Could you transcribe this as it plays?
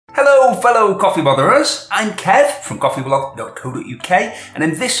Hello fellow coffee botherers, I'm Kev from coffeeblog.co.uk, and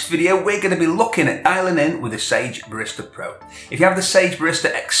in this video we're going to be looking at dialing in with the Sage Barista Pro. If you have the Sage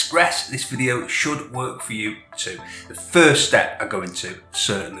Barista Express, this video should work for you too. The first step I go into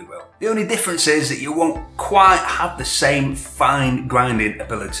certainly will. The only difference is that you won't quite have the same fine grinding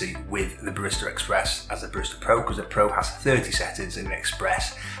ability with the Barista Express as the Barista Pro, because the Pro has 30 settings and the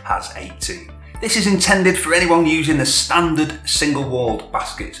Express has 18. This is intended for anyone using the standard single-walled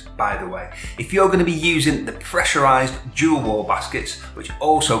baskets, by the way. If you're going to be using the pressurized dual-wall baskets, which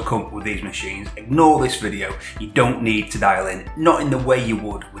also come with these machines, ignore this video. You don't need to dial in, not in the way you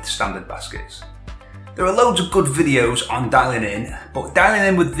would with standard baskets. There are loads of good videos on dialing in, but dialing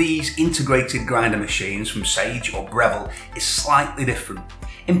in with these integrated grinder machines from Sage or Breville is slightly different.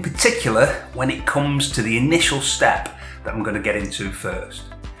 In particular, when it comes to the initial step that I'm going to get into first.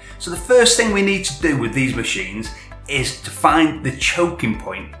 So the first thing we need to do with these machines is to find the choking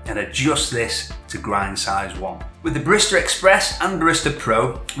point and adjust this to grind size 1. With the Barista Express and Barista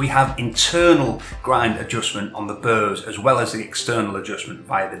Pro, we have internal grind adjustment on the burrs as well as the external adjustment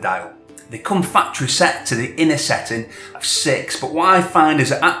via the dial. They come factory set to the inner setting of 6, but what I find is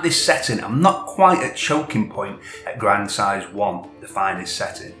that at this setting I'm not quite at choking point at grind size 1, the finest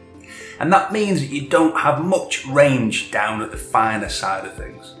setting. And that means that you don't have much range down at the finer side of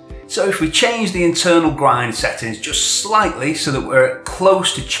things. So if we change the internal grind settings just slightly so that we're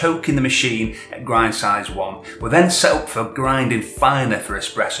close to choking the machine at grind size 1, we're then set up for grinding finer for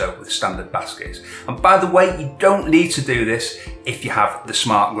espresso with standard baskets. And by the way, you don't need to do this if you have the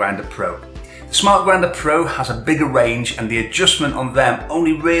Smart Grinder Pro. The Smart Grinder Pro has a bigger range and the adjustment on them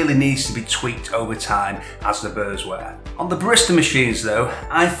only really needs to be tweaked over time as the burrs wear. On the barista machines though,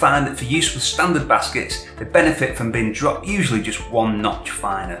 I find that for use with standard baskets, they benefit from being dropped usually just 1 notch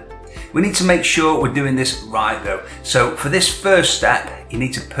finer. We need to make sure we're doing this right though. So for this first step, you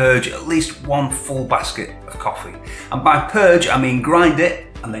need to purge at least 1 full basket of coffee. And by purge, I mean grind it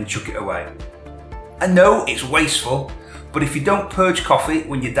and then chuck it away. I know it's wasteful, but if you don't purge coffee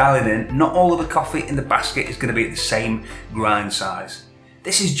when you're dialing in, not all of the coffee in the basket is going to be at the same grind size.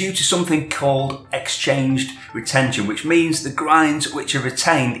 This is due to something called exchanged retention, which means the grinds which are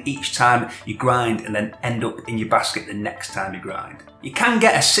retained each time you grind and then end up in your basket the next time you grind. You can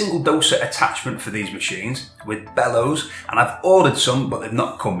get a single doser attachment for these machines with bellows, and I've ordered some but they've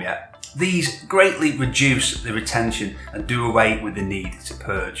not come yet. These greatly reduce the retention and do away with the need to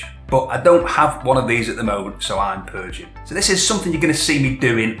purge. But I don't have one of these at the moment, so I'm purging. So this is something you're going to see me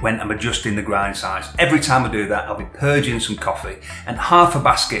doing when I'm adjusting the grind size. Every time I do that, I'll be purging some coffee, and half a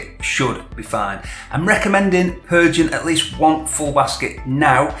basket should be fine. I'm recommending purging at least 1 full basket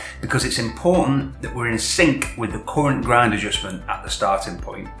now because it's important that we're in sync with the current grind adjustment at the starting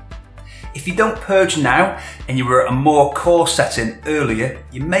point. If you don't purge now and you were at a more coarse setting earlier,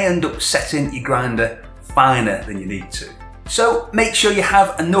 you may end up setting your grinder finer than you need to. So make sure you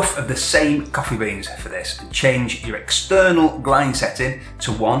have enough of the same coffee beans for this and change your external grind setting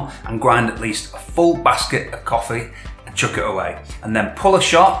to 1 and grind at least a full basket of coffee and chuck it away. And then pull a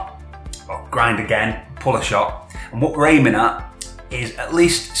shot, or grind again, pull a shot. And what we're aiming at is at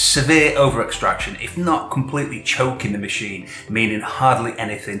least severe over extraction, if not completely choking the machine, meaning hardly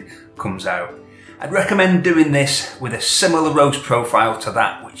anything comes out. I'd recommend doing this with a similar roast profile to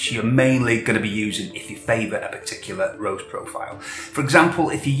that which you're mainly going to be using if you favour a particular roast profile. For example,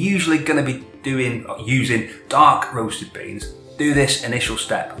 if you're usually going to be using dark roasted beans, do this initial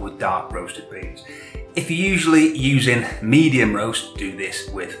step with dark roasted beans. If you're usually using medium roast, do this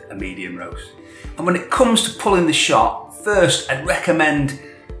with a medium roast. And when it comes to pulling the shot, first I'd recommend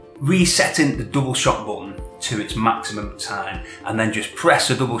resetting the double shot button to its maximum time, and then just press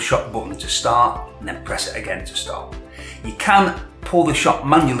the double shot button to start and then press it again to stop. You can pull the shot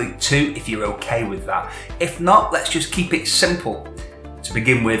manually too if you're okay with that. If not, let's just keep it simple to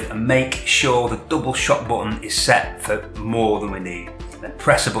begin with and make sure the double shot button is set for more than we need. Then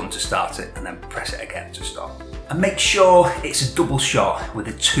press the button to start it and then press it again to stop. And make sure it's a double shot with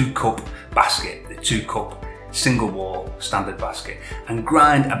a 2-cup basket, the 2-cup single wall standard basket, and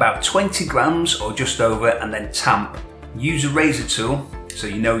grind about 20 grams or just over and then tamp. Use a razor tool so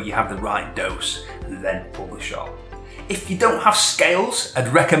you know you have the right dose and then pull the shot. If you don't have scales, I'd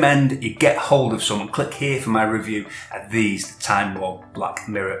recommend you get hold of some and click here for my review of these, the Timecodes black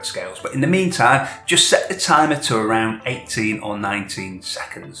mirror scales. But in the meantime, just set the timer to around 18 or 19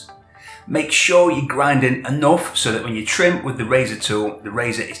 seconds. Make sure you're grinding enough so that when you trim with the razor tool, the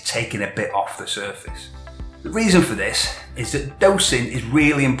razor is taking a bit off the surface. The reason for this is that dosing is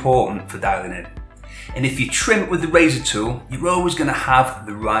really important for dialing in. And if you trim with the razor tool, you're always going to have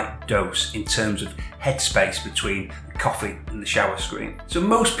the right dose in terms of headspace between the coffee and the shower screen. So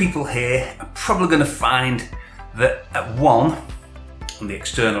most people here are probably going to find that at 1, on the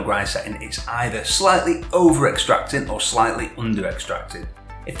external grind setting, it's either slightly over extracting or slightly under extracting.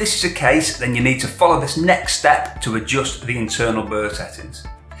 If this is the case, then you need to follow this next step to adjust the internal burr settings.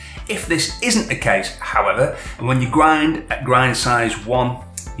 If this isn't the case, however, and when you grind at grind size 1,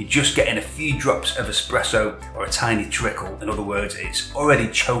 you're just getting a few drops of espresso or a tiny trickle, in other words, it's already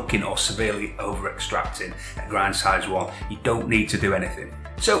choking or severely over extracting at grind size 1, you don't need to do anything.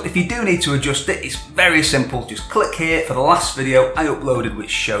 So if you do need to adjust it, it's very simple. Just click here for the last video I uploaded which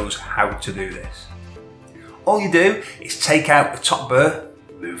shows how to do this. All you do is take out the top burr,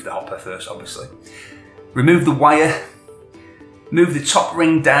 remove the hopper first obviously, remove the wire, move the top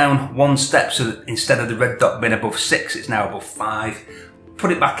ring down 1 step so that instead of the red dot being above 6, it's now above 5.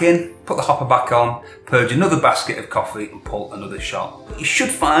 Put it back in, put the hopper back on, purge another basket of coffee and pull another shot. But you should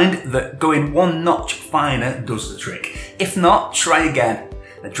find that going 1 notch finer does the trick. If not, try again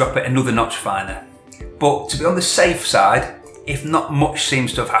and drop it another notch finer. But to be on the safe side, if not much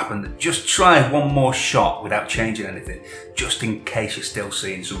seems to have happened, just try 1 more shot without changing anything, just in case you're still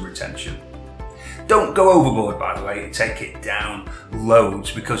seeing some retention. Don't go overboard, by the way, and take it down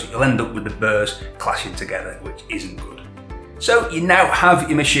loads because you'll end up with the burrs clashing together, which isn't good. So you now have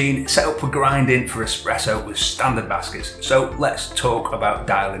your machine set up for grinding for espresso with standard baskets. So let's talk about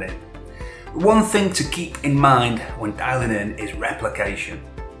dialing in. One thing to keep in mind when dialing in is replication.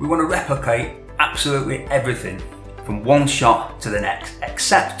 We want to replicate absolutely everything from 1 shot to the next,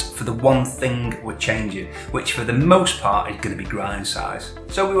 except for the one thing we're changing, which for the most part is going to be grind size.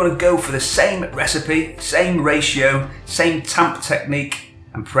 So we want to go for the same recipe, same ratio, same tamp technique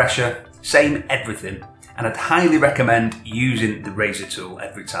and pressure, same everything. And I'd highly recommend using the razor tool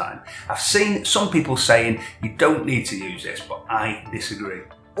every time. I've seen some people saying you don't need to use this, but I disagree.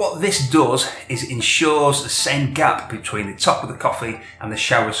 What this does is ensures the same gap between the top of the coffee and the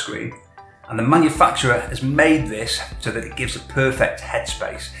shower screen. And the manufacturer has made this so that it gives a perfect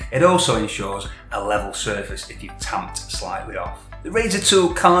headspace. It also ensures a level surface if you've tamped slightly off. The razor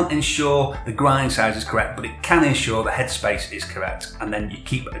tool can't ensure the grind size is correct, but it can ensure the headspace is correct, and then you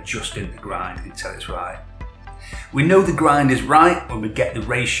keep adjusting the grind until it's right. We know the grind is right when we get the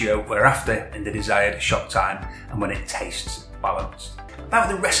ratio we're after in the desired shot time and when it tastes balanced. About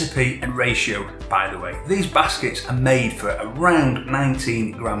the recipe and ratio, by the way, these baskets are made for around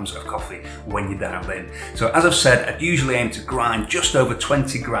 19 grams of coffee when you dial in. So as I've said, I'd usually aim to grind just over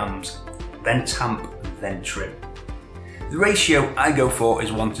 20 grams, then tamp, then trim. The ratio I go for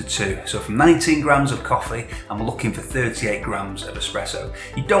is 1 to 2, so from 19 grams of coffee, I'm looking for 38 grams of espresso.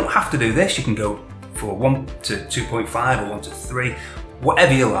 You don't have to do this, you can go for 1 to 2.5 or 1 to 3,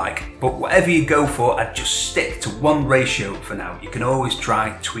 whatever you like, but whatever you go for, I'd just stick to 1 ratio for now. You can always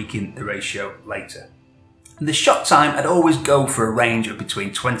try tweaking the ratio later. And the shot time, I'd always go for a range of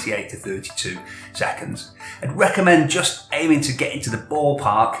between 28 to 32 seconds. I'd recommend just aiming to get into the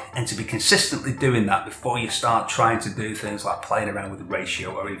ballpark and to be consistently doing that before you start trying to do things like playing around with the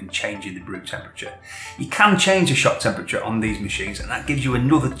ratio or even changing the brew temperature. You can change the shot temperature on these machines and that gives you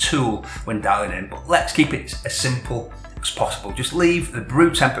another tool when dialing in, but let's keep it as simple as possible. Just leave the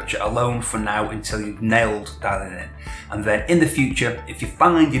brew temperature alone for now until you've nailed dialing in. And then in the future, if you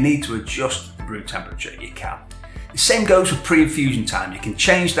find you need to adjust the brew temperature, you can. The same goes with pre-infusion time. You can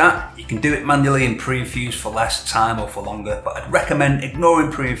change that. You can do it manually and pre-infuse for less time or for longer, but I'd recommend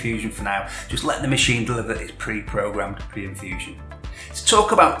ignoring pre-infusion for now. Just let the machine deliver its pre-programmed pre-infusion. To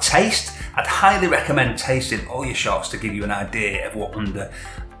talk about taste, I'd highly recommend tasting all your shots to give you an idea of what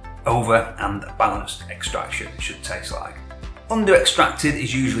over and balanced extraction should taste like. Under extracted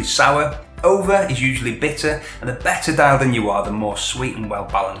is usually sour, over is usually bitter, and the better dialed in you are, the more sweet and well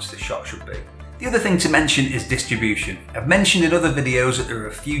balanced the shot should be. The other thing to mention is distribution. I've mentioned in other videos that there are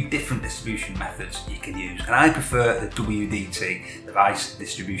a few different distribution methods you can use, and I prefer the WDT, the Vice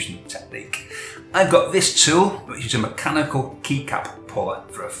Distribution Technique. I've got this tool, which is a mechanical keycap puller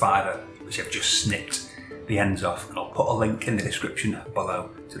for a $5, which I've just snipped the ends off, and I'll put a link in the description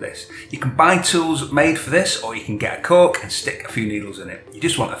below to this. You can buy tools made for this, or you can get a cork and stick a few needles in it. You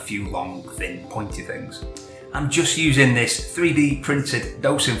just want a few long, thin, pointy things. I'm just using this 3D printed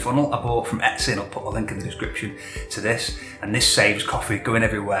dosing funnel I bought from Etsy, and I'll put a link in the description to this. And this saves coffee going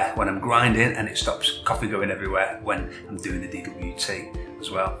everywhere when I'm grinding, and it stops coffee going everywhere when I'm doing the DWT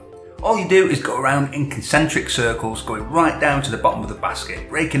as well. All you do is go around in concentric circles, going right down to the bottom of the basket,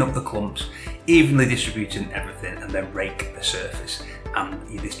 breaking up the clumps, evenly distributing everything, and then rake the surface and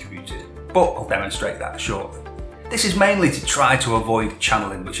you distribute it. But I'll demonstrate that shortly. This is mainly to try to avoid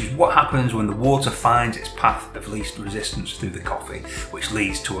channeling, which is what happens when the water finds its path of least resistance through the coffee, which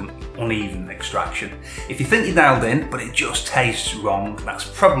leads to an uneven extraction. If you think you're dialed in, but it just tastes wrong, that's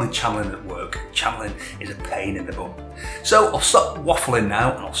probably channeling at work. Channeling is a pain in the bum. So I'll stop waffling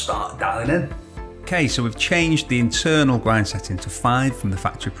now and I'll start dialing in. Okay, so we've changed the internal grind setting to 5 from the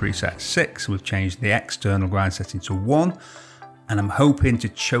factory preset 6. We've changed the external grind setting to 1, and I'm hoping to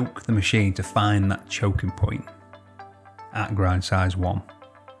choke the machine to find that choking point at grind size 1.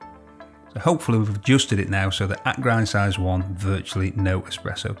 So hopefully we've adjusted it now so that at grind size 1 virtually no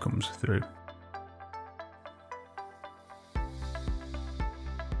espresso comes through.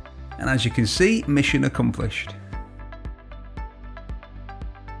 And as you can see, mission accomplished.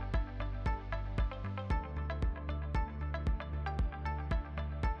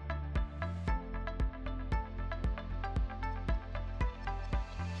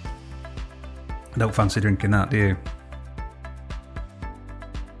 I don't fancy drinking that, do you?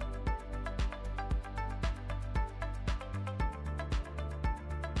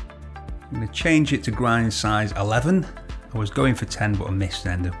 I'm going to change it to grind size 11. I was going for 10 but I missed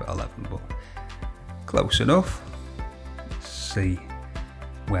and ended up at 11, but close enough. Let's see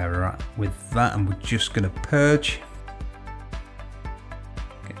where we're at with that, and we're just going to purge.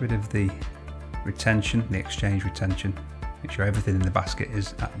 Get rid of the retention, the exchange retention. Make sure everything in the basket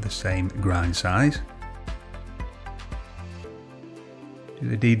is at the same grind size.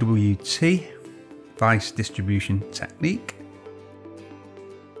 Do the DWT, vice distribution technique.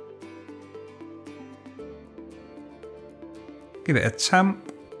 Give it a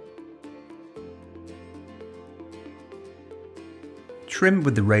tamp. Trim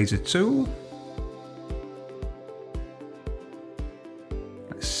with the razor tool.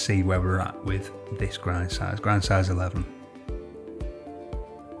 Let's see where we're at with this grind size 11.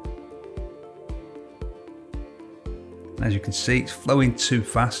 As you can see, it's flowing too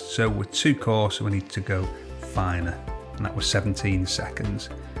fast, so we're too coarse, so we need to go finer. And that was 17 seconds.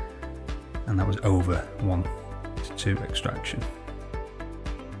 And that was over 1 to 2 extraction.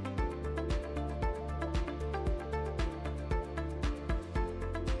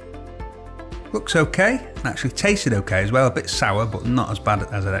 Looks okay, and actually tasted okay as well, a bit sour, but not as bad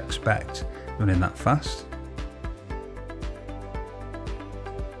as I'd expect running that fast.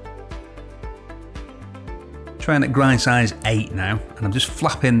 Trying at grind size 8 now, and I'm just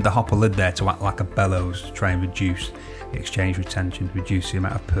flapping the hopper lid there to act like a bellows to try and reduce the exchange retention, reduce the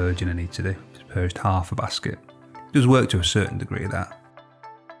amount of purging I need to do. Just purged half a basket. It does work to a certain degree, that.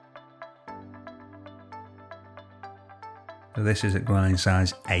 So this is at grind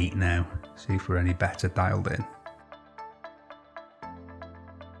size 8 now. See if we're any better dialed in.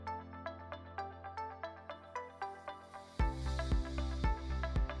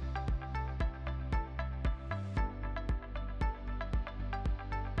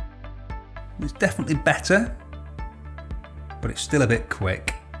 It's definitely better, but it's still a bit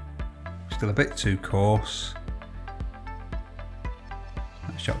quick. Still a bit too coarse.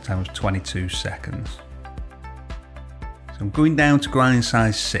 That shot time was 22 seconds. So I'm going down to grind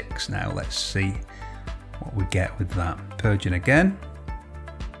size 6 now. Let's see what we get with that. Purging again.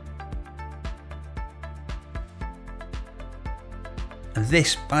 And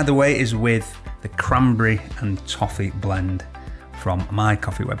this, by the way, is with the cranberry and toffee blend from my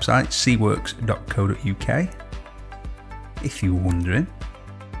coffee website, cworks.co.uk, if you were wondering.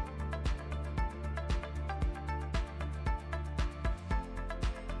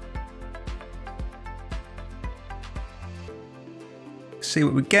 See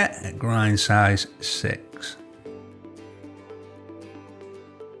what we get at grind size 6.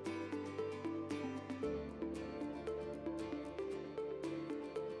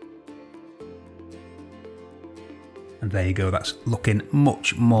 And there you go, that's looking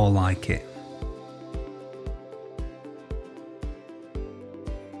much more like it.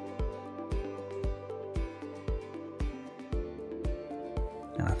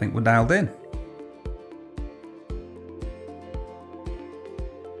 And I think we're dialed in.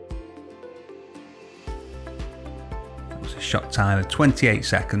 That was a shot time of 28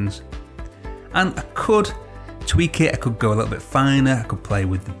 seconds. And I could tweak it, I could go a little bit finer, I could play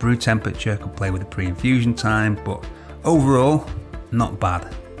with the brew temperature, I could play with the pre-infusion time, but overall, not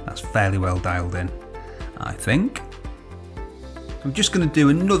bad. That's fairly well dialed in, I think. I'm just going to do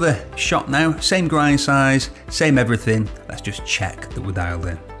another shot now, same grind size, same everything. Let's just check that we're dialed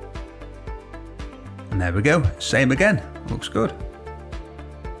in. And there we go, same again, looks good.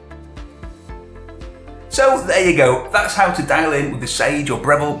 So there you go, that's how to dial in with the Sage or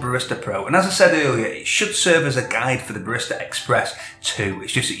Breville Barista Pro. And as I said earlier, it should serve as a guide for the Barista Express too.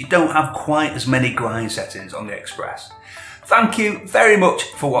 It's just that you don't have quite as many grind settings on the Express. Thank you very much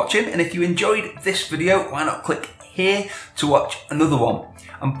for watching, and if you enjoyed this video, why not click here to watch another one.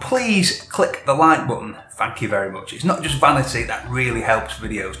 And please click the like button, thank you very much. It's not just vanity, that really helps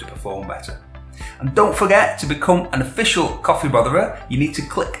videos to perform better. And don't forget, to become an official coffee botherer, you need to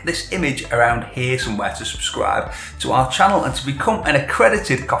click this image around here somewhere to subscribe to our channel. And to become an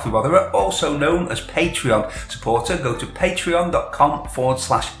accredited coffee botherer, also known as Patreon supporter, go to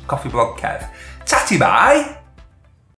patreon.com/coffeeblogkev. Tatty bye!